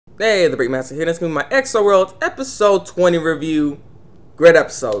Hey, Thabreakmasta here. That's going to be my Accel World episode 20 review. Great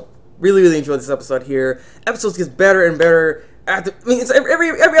episode. Really enjoyed this episode here. Episodes gets better and better.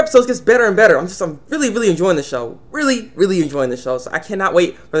 Every episode gets better and better. I'm really enjoying the show. Really enjoying the show. So I cannot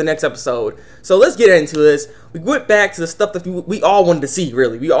wait for the next episode. So let's get into this. We went back to the stuff that we all wanted to see.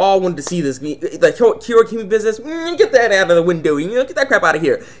 Really, we all wanted to see this. Like Kira business. Get that out of the window. Get that crap out of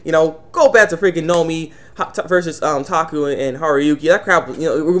here. Go back to freaking Nomi versus Taku and Haruyuki. That crap.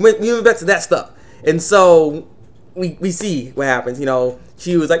 We went back to that stuff. And so we see what happens.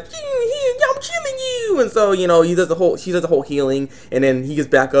 She was like, I'm killing you, and so she does the whole healing, and then he gets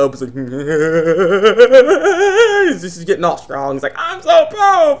back up. It's like he's just getting all strong. He's like, I'm so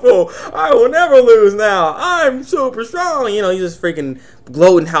powerful. I will never lose now. I'm super strong. He's just freaking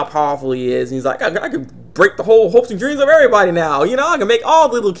gloating how powerful he is. And he's like, I can break the whole hopes and dreams of everybody now. I can make all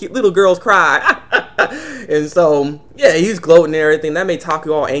the little girls cry. And so yeah, he's gloating and everything. That made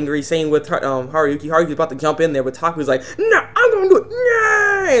Taku all angry. Same with Haruyuki. Haruyuki's about to jump in there, but Taku's like, no, I'm gonna do it.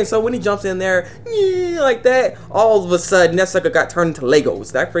 Yeah. And so when he jumps in there, like that, all of a sudden that sucker got turned into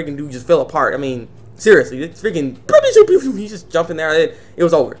Legos. That freaking dude just fell apart. I mean, seriously, it's freaking. He just jumped in there. It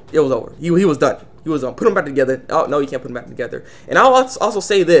was over. It was over. He was done. He was put him back together. Oh no, you can't put him back together. And I'll also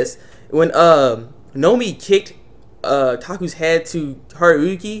say this: when Nomi kicked Taku's head to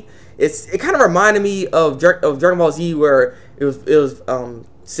Haruyuki, it kind of reminded me of Dragon Ball Z, where it was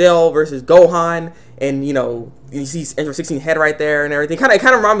Cell versus Gohan, and you see Android 16 head right there and everything. It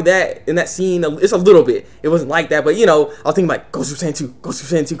kind of reminded me of that in that scene. It's a little bit. It wasn't like that, but I was thinking like Go Super Saiyan 2, Go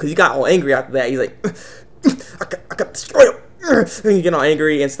Super Saiyan 2, because he got all angry after that. He's like, I got destroy him, and he get all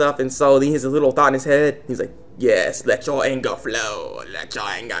angry and stuff. And so then he has a little thought in his head. He's like, yes, let your anger flow, let your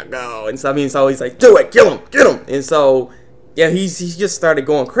anger go. And so so he's like, do it, kill him, get him. And so yeah, he just started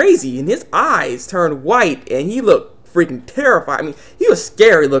going crazy, and his eyes turned white, and he looked freaking terrified. I mean, he was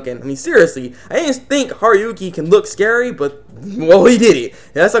scary looking. I mean, seriously, I didn't think Haruyuki can look scary, but well, he did it.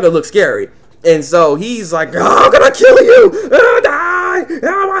 That's not gonna look scary. And so he's like, oh, I'm gonna kill you, I'm gonna die,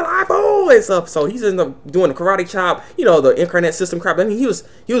 oh, my life, oh, and stuff. So he's ended up doing a karate chop, the incarnate system crap. I mean, he was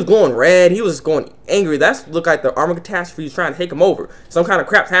going red, he was going angry. That's looked like the armor catastrophe was trying to take him over. Some kind of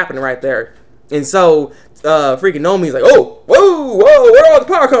crap's happening right there. And so freaking Nomi's like, oh, whoa, where all the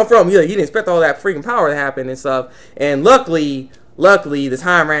power come from? He didn't expect all that freaking power to happen and stuff. And luckily the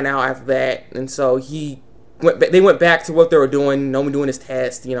time ran out after that, and so they went back to what they were doing. Nomi doing his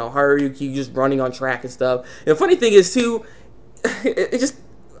test, Haruyuki just running on track and stuff. And the funny thing is too, it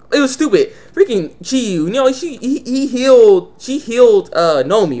was stupid. Freaking Chiyu, she healed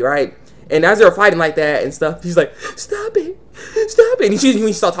Nomi, right? And as they were fighting like that and stuff, she's like, stop it. And when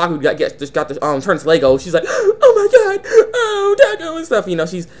she saw Taku just got turned to Lego, she's like, oh my god, oh Taku and stuff.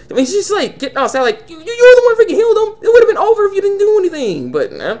 She's like getting all sad, like, you were the one freaking healed him. It would have been over if you didn't do anything.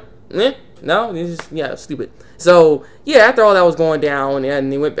 But no, it's just stupid. So yeah, after all that was going down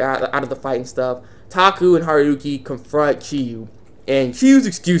and they went out of the fight and stuff, Taku and Haruyuki confront Chiyu, and Chiyu's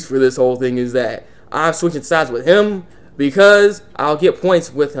excuse for this whole thing is that I'm switching sides with him because I'll get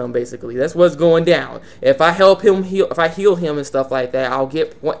points with him. Basically, that's what's going down. If I help him if I heal him and stuff like that, I'll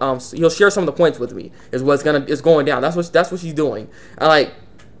get he'll share some of the points with me. Is going down. That's what she's doing. I'm like,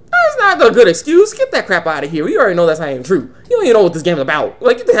 that's not a good excuse. Get that crap out of here. We already know that's not even true. You don't even know what this game's about.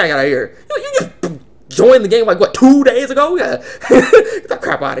 Like, get the heck out of here. You just joined the game like what, 2 days ago? Yeah, get that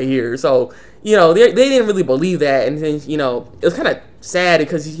crap out of here. So they didn't really believe that, and then it was kind of sad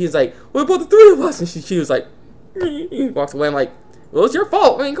because he's like, what about the three of us? And she was like. He walks away. I'm like, well, it's your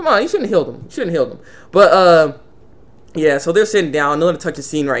fault. I mean, come on, you shouldn't have healed him. But yeah, so they're sitting down. Another touching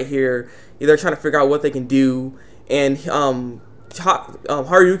scene right here. They're trying to figure out what they can do, and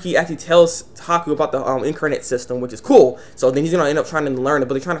Haruyuki actually tells Taku about the incarnate system, which is cool. So then he's gonna end up trying to learn it,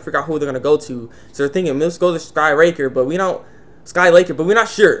 but they're trying to figure out who they're gonna go to. So they're thinking, let's go to Skylaker, but we're not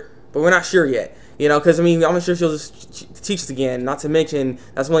sure. But we're not sure yet. Because I'm not sure she'll just teach us again. Not to mention,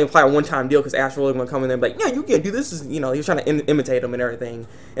 that's only apply a one-time deal, because Ash really going to come in there and be like, yeah, you can't do this. He was trying to imitate him and everything.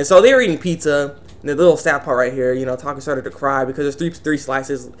 And so they were eating pizza. And the little sad part right here, Taku started to cry because there's three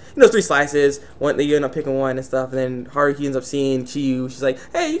slices. Three slices. They end up picking one and stuff. And then Haruki ends up seeing Chiyu. She's like,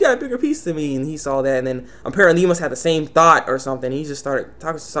 hey, you got a bigger piece than me. And he saw that. And then apparently he must have the same thought or something.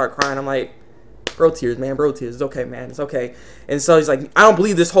 Taku started crying. I'm like, bro tears, man, bro tears. It's okay, man, it's okay. And so he's like, I don't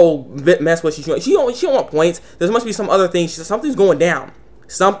believe this whole mess. What she don't want points. There must be some other thing. Something's going down.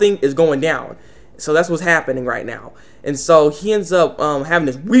 Something is going down. So that's what's happening right now. And so he ends up having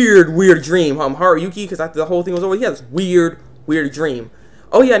this weird dream. Haruyuki, because after the whole thing was over, he had this weird dream.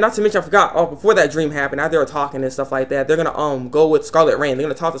 Oh yeah, not to mention I forgot. Oh, before that dream happened, after they were talking and stuff like that, they're gonna go with Scarlet Rain. They're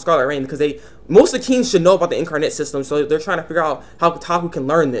gonna talk to Scarlet Rain because most of the kings should know about the incarnate system, so they're trying to figure out how Taku can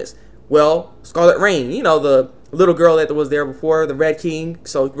learn this. Well, Scarlet Rain, you know, the little girl that was there before, the Red King.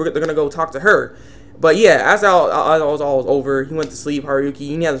 So they're gonna go talk to her. But yeah, as all was over, he went to sleep,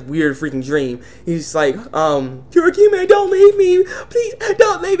 Haruki, and he had this weird freaking dream. He's like, Kurikime, don't leave me. Please,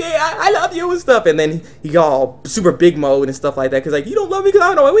 don't leave me. I love you and stuff. And then he got all super big mode and stuff like that. Because, like, you don't love me because I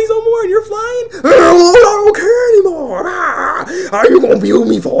don't know my wings no more and you're flying? I don't care anymore. Are you going to be with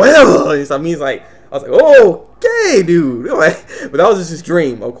me forever? And so he's like, I was like, oh, okay, dude. But that was just his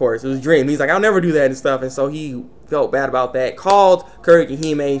dream, of course. It was a dream. He's like, I'll never do that and stuff. And so he felt bad about that. Called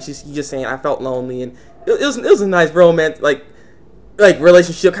Kurikime, and he's just saying, I felt lonely. And it was a nice romance, like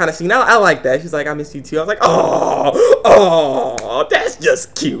relationship kind of scene. I like that. She's like, I miss you too. I was like, oh, that's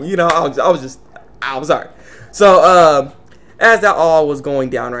just cute. You know, I was sorry. So, as that all was going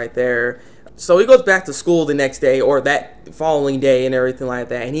down right there, so he goes back to school the next day, or that following day and everything like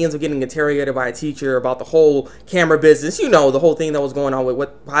that, and he ends up getting interrogated by a teacher about the whole camera business, you know, the whole thing that was going on with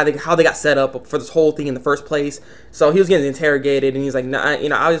how they got set up for this whole thing in the first place. So he was getting interrogated, and he's like, nah, you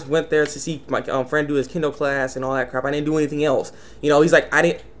know, I just went there to see my friend do his Kindle class and all that crap. I didn't do anything else. You know, he's like,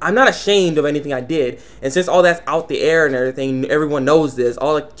 I'm not ashamed of anything I did, and since all that's out the air and everything, everyone knows this.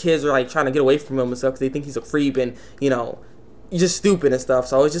 All the kids are like trying to get away from him and stuff because they think he's a creep and, you know, he's just stupid and stuff.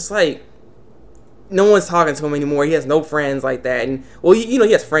 So it's just like, no one's talking to him anymore. He has no friends like that. And, well, you know,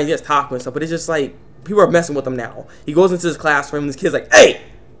 he has friends. He has Taku and stuff. But it's just like, people are messing with him now. He goes into his classroom, and this kid's like, hey,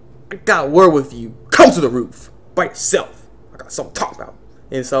 I got a word with you. Come to the roof by yourself. I got something to talk about.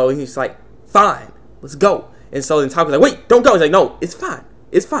 And so he's like, fine, let's go. And so then Taku's like, wait, don't go. He's like, no, it's fine.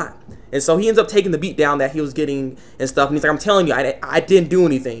 It's fine. And so he ends up taking the beat down that he was getting and stuff. And he's like, I'm telling you, I didn't do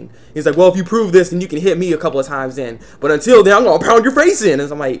anything. He's like, well, if you prove this, then you can hit me a couple of times in. But until then, I'm going to pound your face in. And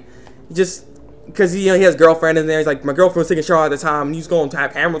so I'm like, just... because you know, he has a girlfriend in there. He's like, my girlfriend was taking a shower at the time, and he's going to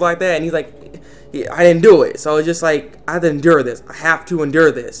have cameras like that, and he's like, yeah, I didn't do it. So it's just like, I have to endure this. I have to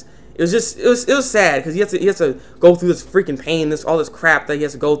endure this. It was just, it was sad because he has to go through this freaking pain, all this crap that he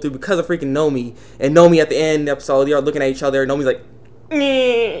has to go through because of freaking Nomi. And Nomi at the end of the episode, they are looking at each other. And Nomi's like,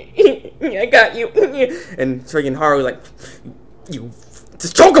 I got you. And freaking Haru's like, you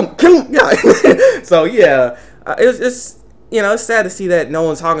just choke him, kill him. Yeah. So yeah, it's. You know, it's sad to see that no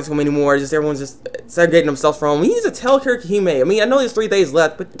one's talking to him anymore. Just everyone's just segregating themselves from him. He needs to tell Kurikime. I mean, I know there's 3 days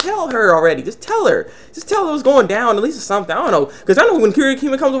left, but tell her already. Just tell her. Just tell her what's going down. At least it's something. I don't know. Because I know when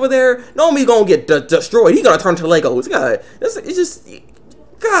Kurikime comes over there, Nomi's going to get destroyed. He's going to turn to Legos. God, it's just...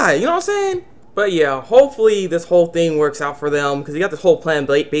 God, you know what I'm saying? But yeah, hopefully this whole thing works out for them, because he got this whole plan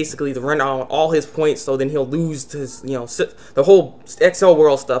basically to run out all his points, so then he'll lose his, you know, the whole Accel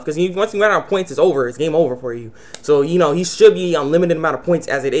world stuff, because once you run out of points, it's over, it's game over for you. So, you know, he should be on limited amount of points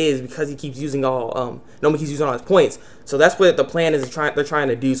as it is, because he keeps using Nomi keeps using all his points. So that's what the plan is they're trying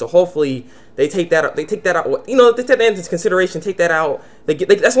to do. So hopefully they take that out, you know, they take that into consideration, take that out.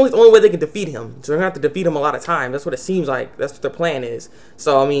 That's the only way they can defeat him. So they're going to have to defeat him a lot of times. That's what it seems like. That's what their plan is.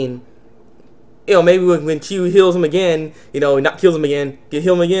 So, I mean... You know, maybe when Chiyu heals him again, you know, not kills him again,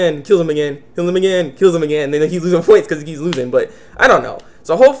 heal him again, kills him again, heal him again, kills him again, then he's losing points because he's losing. But I don't know.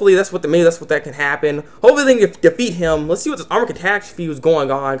 So hopefully that's what that can happen. Hopefully they can defeat him. Let's see what this armor catastrophe was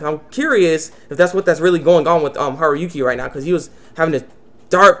going on. I'm curious if that's really going on with Haruki right now, because he was having this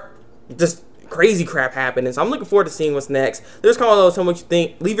dark, just crazy crap happen. And so I'm looking forward to seeing what's next. Just comment below, tell me what you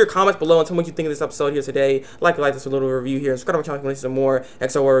think. Leave your comments below and tell me what you think of this episode here today. Like this little review here. Subscribe to my channel if you want to see some more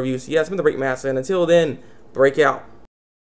Accel reviews. So yeah, it's been the Thabreakmasta, and until then, break out.